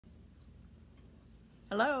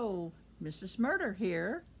Hello, Mrs. Murder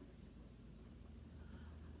here.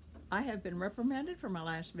 I have been reprimanded for my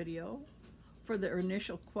last video for the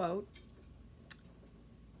initial quote.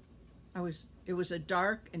 It was a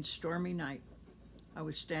dark and stormy night. I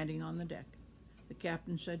was standing on the deck. The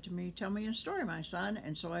captain said to me, "Tell me a story, my son,"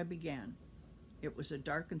 and so I began. It was a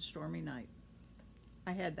dark and stormy night.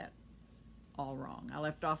 I had that all wrong. I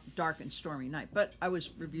left off dark and stormy night, but I was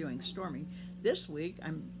reviewing stormy. This week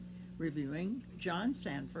I'm reviewing John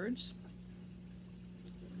Sandford's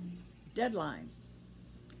Deadline.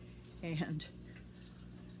 And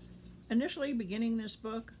initially beginning this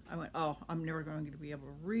book, I went, oh, I'm never going to be able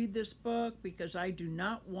to read this book because I do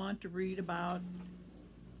not want to read about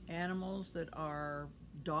animals that are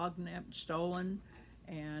dog-napped, stolen,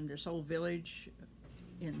 and this whole village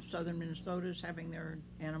in southern Minnesota is having their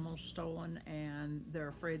animals stolen, and they're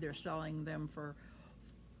afraid they're selling them for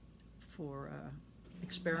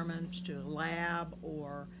experiments to a lab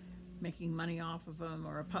or making money off of them,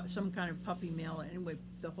 or some kind of puppy mill. Anyway,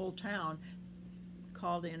 the whole town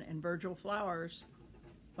called in, and Virgil Flowers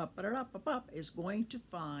is going to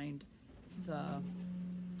find the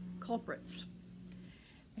culprits.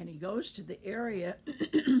 And he goes to the area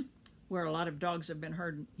where a lot of dogs have been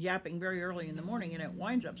heard yapping very early in the morning, and it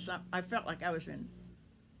winds up I felt like I was in,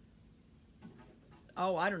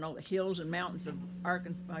 I don't know, the hills and mountains of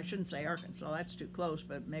Arkansas. I shouldn't say Arkansas, that's too close,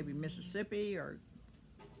 but maybe Mississippi, or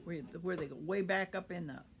where they go way back up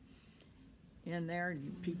in there,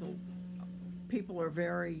 and people are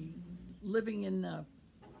very living in the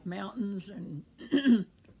mountains, and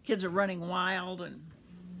kids are running wild, and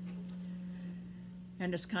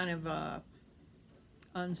it's kind of a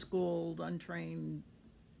unschooled, untrained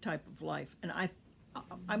type of life. And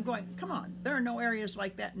I'm going, come on, there are no areas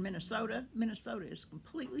like that in Minnesota. Minnesota is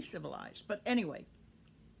completely civilized. But anyway,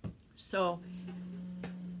 so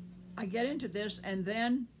I get into this, and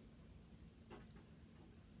then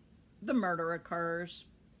the murder occurs.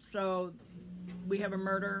 So we have a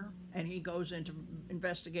murder, and he goes in to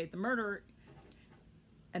investigate the murder,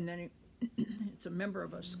 and then it's a member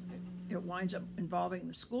of us. It winds up involving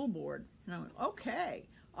the school board, and I went, okay,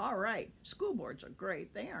 all right, school boards are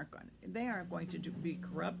great. They aren't going to be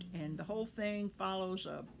corrupt, and the whole thing follows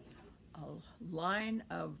a line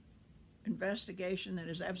of investigation that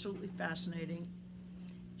is absolutely fascinating.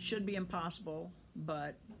 Should be impossible,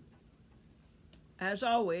 but as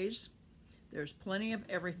always, there's plenty of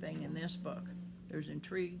everything in this book. There's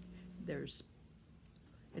intrigue,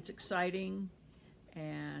 it's exciting,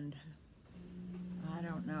 and I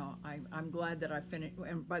don't know. I'm glad that I finished,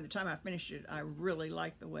 and by the time I finished it, I really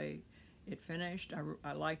liked the way it finished.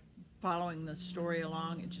 I liked following the story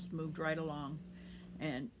along. It just moved right along,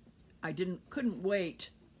 and I couldn't wait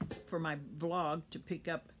for my vlog to pick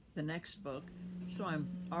up the next book, so I'm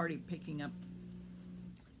already picking up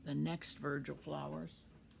the next Virgil Flowers.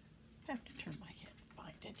 I have to turn my head and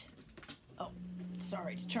find it. Oh,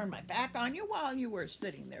 sorry to turn my back on you while you were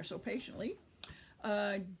sitting there so patiently.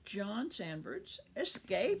 John Sandford's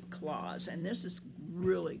Escape Clause, and this is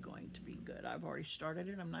really going to be good. I've already started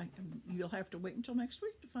it. You'll have to wait until next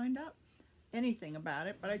week to find out anything about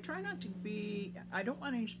it, but I try not to be, I don't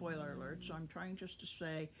want any spoiler alerts, so I'm trying just to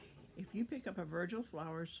say, if you pick up a Virgil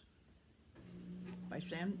Flowers by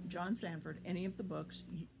John Sandford, any of the books,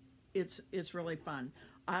 it's really fun.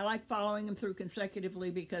 I like following them through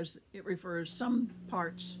consecutively because some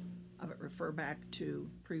parts of it refer back to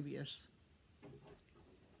previous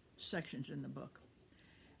sections in the book.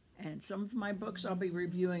 And some of my books I'll be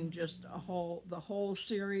reviewing just the whole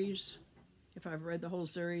series. If I've read the whole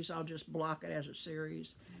series, I'll just block it as a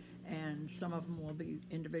series, and some of them will be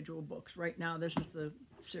individual books. Right now this is the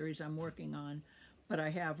series I'm working on, but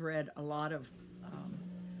I have read a lot of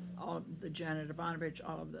all of the Janet Ivanovich,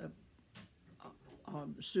 all of the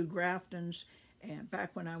Sue Graftons, and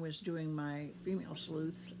back when I was doing my female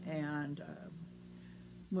sleuths and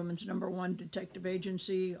Women's #1 Detective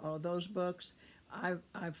Agency, all of those books.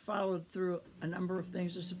 I've followed through a number of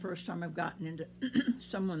things. This is the first time I've gotten into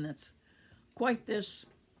someone that's quite this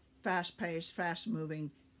fast-paced,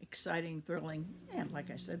 fast-moving, exciting, thrilling, and like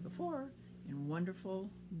I said before, in wonderful,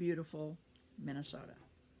 beautiful Minnesota.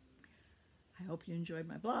 I hope you enjoyed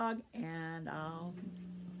my blog, and I'll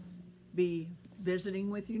be visiting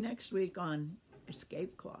with you next week on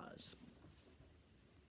Escape Clause.